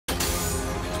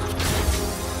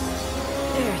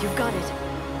you've got it.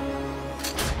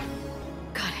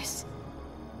 Goddess.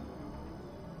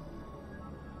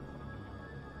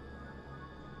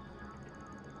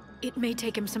 It may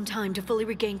take him some time to fully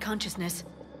regain consciousness.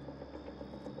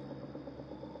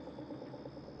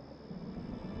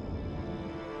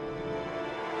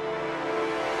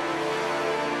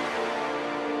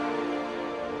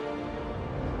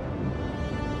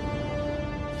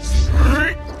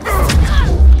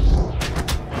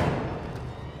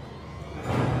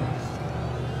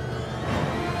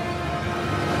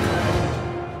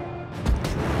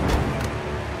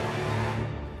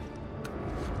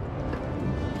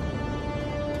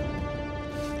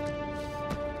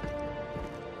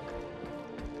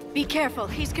 Be careful,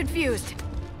 he's confused.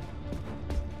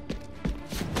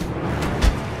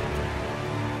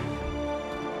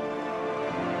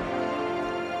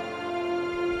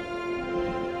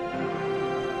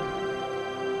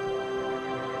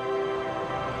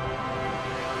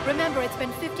 Remember, it's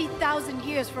been 50,000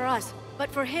 years for us, but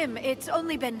for him, it's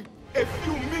only been... a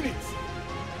few minutes!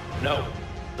 No,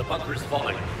 the bunker is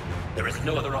falling. There is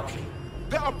no other option.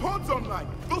 There are pods online!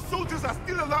 Those soldiers are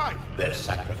still alive! Their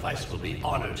sacrifice will be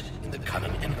honored in the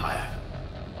coming Empire.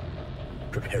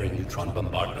 Preparing neutron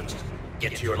bombardment.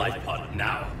 Get to your life pod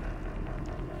now.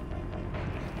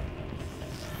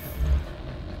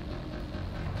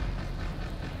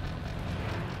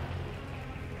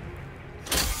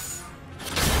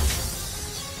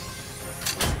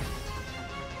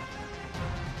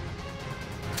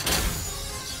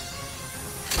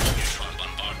 Neutron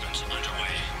bombardment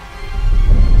underway.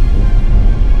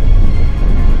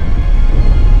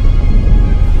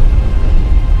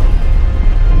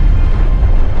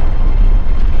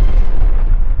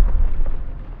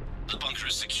 The bunker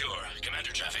is secure.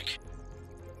 Commander traffic.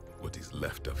 What is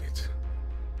left of it?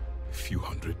 A few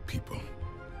hundred people.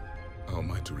 How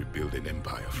am I to rebuild an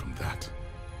empire from that?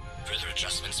 Further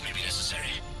adjustments may be necessary.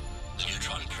 The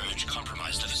neutron purge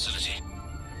compromised the facility.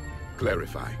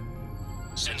 Clarify.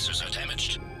 Sensors are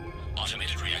damaged.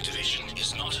 Automated reactivation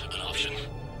is not an option.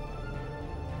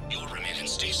 You'll remain in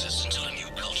stasis until a new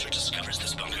culture discovers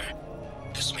this bunker.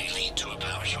 This may lead to a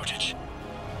power shortage.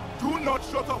 Do not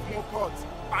shut off more pods!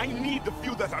 I need the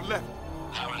few that are left!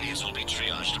 Power needs will be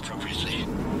triaged appropriately.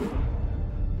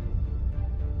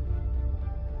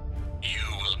 You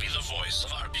will be the voice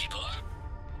of our people.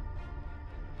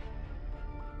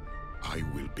 I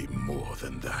will be more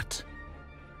than that.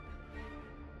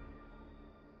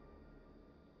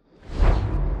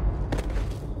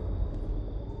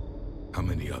 How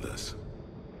many others?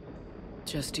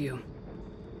 Just you.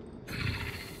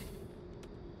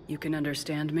 You can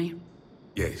understand me?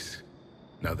 Yes.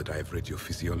 Now that I have read your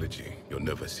physiology, your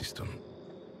nervous system,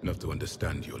 enough to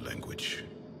understand your language.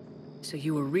 So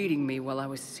you were reading me while I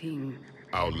was seeing...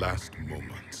 Our last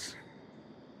moments.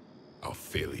 Our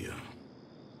failure.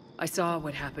 I saw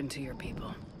what happened to your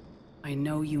people. I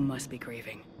know you must be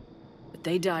grieving. But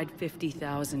they died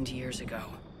 50,000 years ago.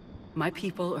 My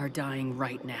people are dying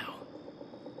right now.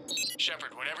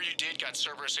 Shepard, whatever you did got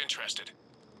Cerberus interested.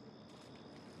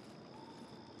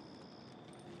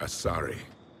 Asari.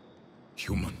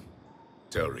 Human.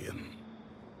 Turian.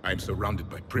 I am surrounded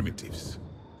by primitives.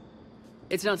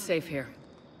 It's not safe here.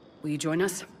 Will you join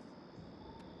us?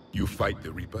 You fight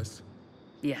the Reapers?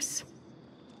 Yes.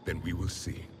 Then we will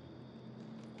see.